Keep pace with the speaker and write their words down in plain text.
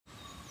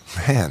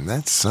Man,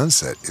 that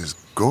sunset is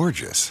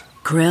gorgeous.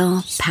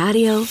 Grill,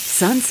 patio,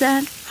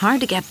 sunset.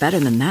 Hard to get better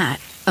than that.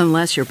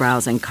 Unless you're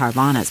browsing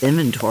Carvana's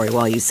inventory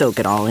while you soak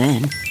it all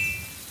in.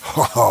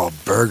 Oh,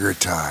 burger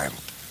time.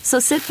 So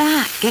sit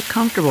back, get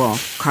comfortable.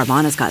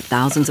 Carvana's got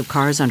thousands of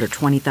cars under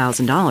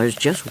 $20,000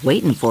 just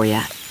waiting for you.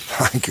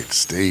 I could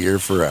stay here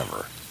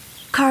forever.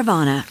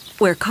 Carvana,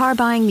 where car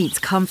buying meets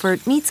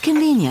comfort meets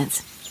convenience.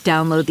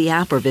 Download the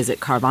app or visit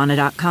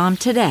Carvana.com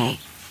today.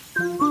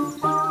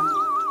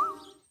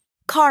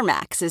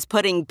 CarMax is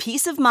putting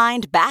peace of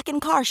mind back in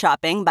car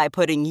shopping by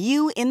putting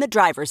you in the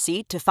driver's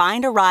seat to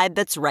find a ride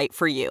that's right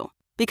for you.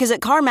 Because at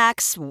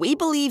CarMax, we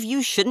believe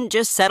you shouldn't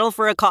just settle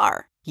for a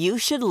car. You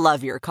should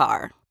love your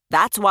car.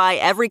 That's why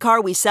every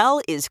car we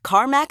sell is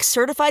CarMax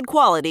certified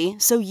quality,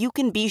 so you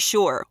can be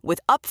sure with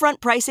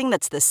upfront pricing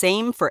that's the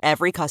same for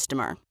every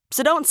customer.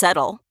 So don't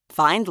settle.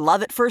 Find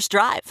love at first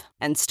drive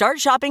and start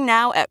shopping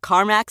now at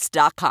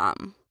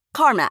CarMax.com.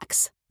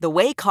 CarMax, the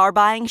way car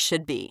buying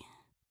should be.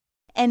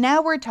 And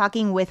now we're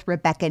talking with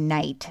Rebecca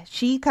Knight.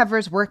 She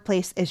covers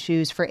workplace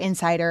issues for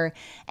Insider,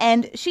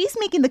 and she's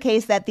making the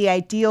case that the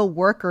ideal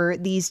worker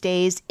these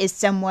days is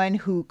someone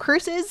who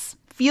curses,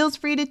 feels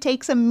free to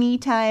take some me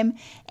time,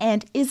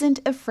 and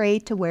isn't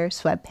afraid to wear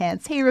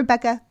sweatpants. Hey,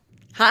 Rebecca.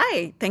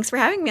 Hi. Thanks for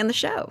having me on the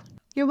show.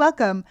 You're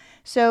welcome.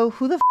 So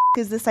who the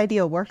is this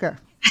ideal worker?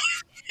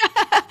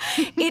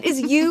 It is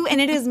you and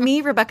it is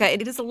me, Rebecca.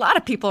 It is a lot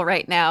of people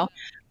right now.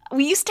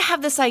 We used to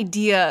have this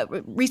idea,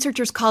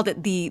 researchers called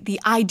it the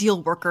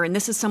ideal worker, and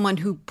this is someone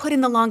who put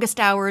in the longest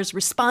hours,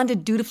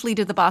 responded dutifully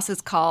to the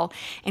boss's call,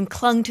 and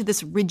clung to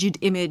this rigid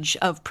image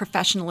of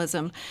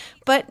professionalism.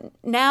 But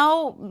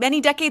now,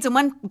 many decades and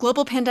one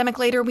global pandemic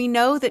later, we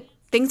know that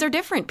things are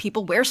different.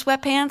 People wear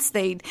sweatpants,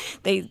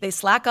 they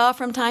slack off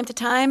from time to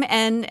time,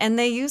 and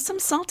they use some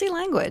salty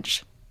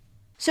language.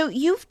 So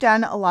you've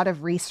done a lot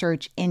of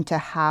research into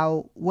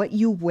how what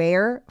you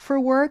wear for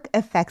work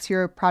affects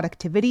your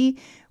productivity.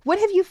 What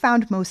have you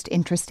found most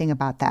interesting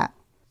about that?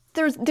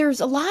 There's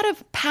a lot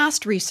of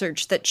past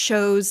research that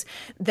shows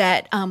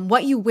that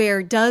what you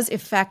wear does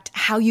affect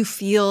how you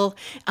feel.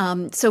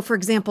 So, for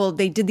example,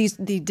 they did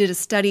a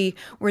study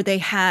where they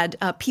had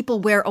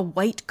people wear a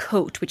white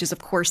coat, which is, of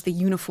course, the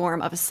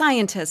uniform of a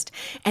scientist,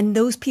 and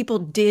those people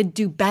did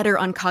do better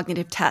on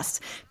cognitive tests.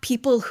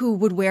 People who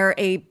would wear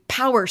a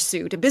power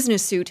suit, a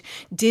business suit,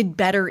 did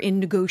better in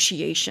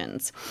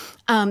negotiations.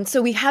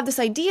 So we have this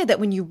idea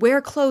that when you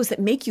wear clothes that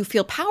make you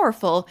feel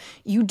powerful,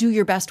 you do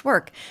your best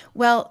work.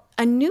 Well,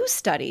 a new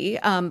study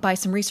by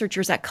some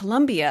researchers at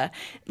Columbia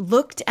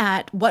looked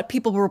at what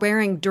people were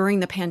wearing during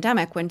the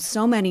pandemic when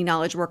so many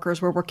knowledge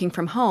workers were working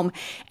from home,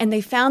 and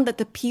they found that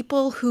the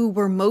people who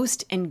were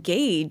most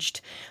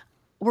engaged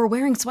were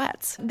wearing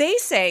sweats. They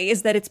say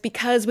is that it's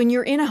because when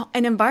you're in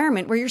an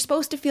environment where you're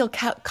supposed to feel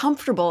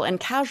comfortable and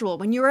casual,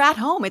 when you're at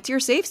home, it's your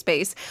safe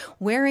space,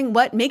 wearing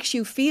what makes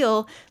you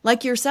feel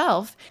like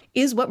yourself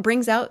is what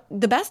brings out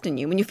the best in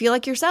you. When you feel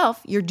like yourself,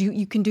 you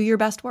can do your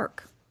best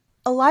work.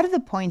 A lot of the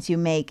points you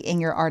make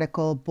in your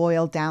article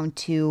boil down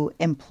to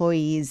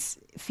employees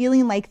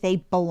feeling like they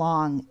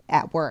belong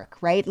at work,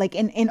 right? Like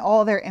in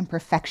all their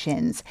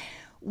imperfections.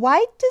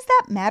 Why does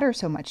that matter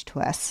so much to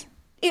us?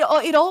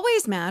 It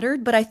always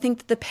mattered, but I think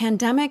that the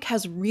pandemic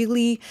has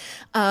really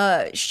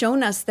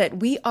shown us that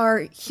we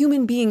are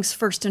human beings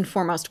first and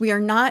foremost. We are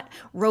not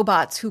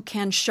robots who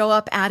can show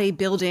up at a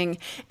building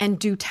and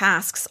do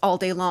tasks all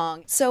day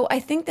long. So I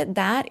think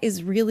that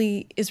is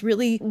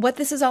really what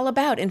this is all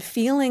about, and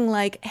feeling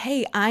like,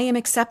 hey, I am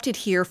accepted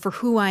here for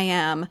who I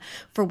am,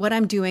 for what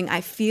I'm doing. I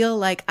feel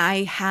like I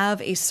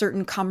have a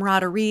certain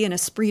camaraderie and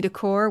esprit de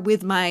corps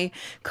with my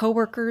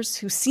coworkers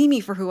who see me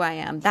for who I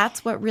am.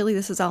 That's what really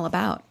this is all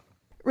about.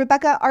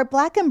 Rebecca, are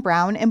Black and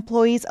brown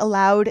employees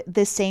allowed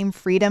the same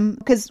freedom?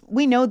 Because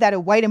we know that a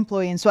white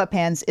employee in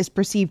sweatpants is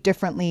perceived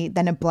differently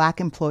than a Black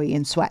employee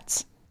in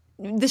sweats.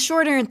 The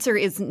short answer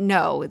is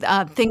no.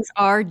 Things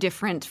are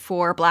different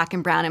for Black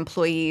and brown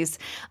employees.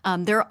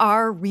 There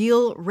are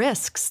real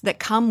risks that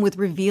come with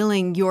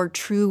revealing your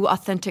true,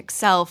 authentic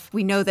self.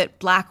 We know that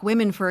Black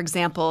women, for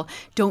example,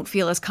 don't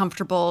feel as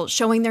comfortable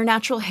showing their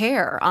natural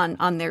hair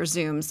on their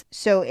Zooms.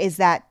 So is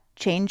that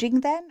changing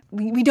then?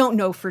 We don't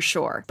know for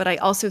sure, but I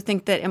also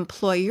think that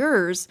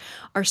employers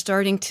are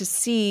starting to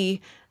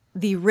see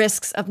the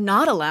risks of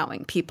not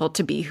allowing people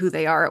to be who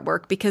they are at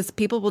work, because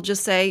people will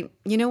just say,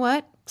 you know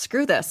what,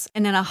 screw this.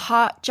 And in a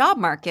hot job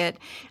market,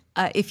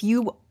 if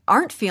you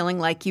aren't feeling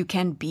like you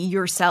can be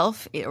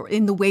yourself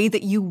in the way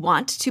that you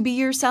want to be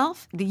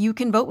yourself, you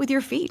can vote with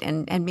your feet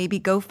and maybe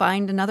go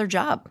find another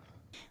job.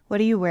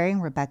 What are you wearing,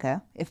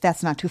 Rebecca, if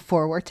that's not too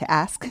forward to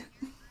ask?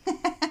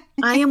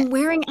 I am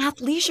wearing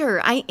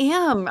athleisure. I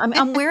am.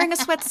 I'm wearing a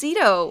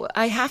sweatcito.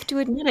 I have to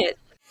admit it.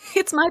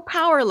 It's my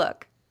power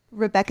look.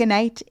 Rebecca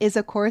Knight is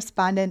a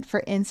correspondent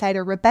for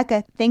Insider.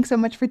 Rebecca, thanks so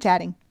much for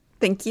chatting.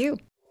 Thank you.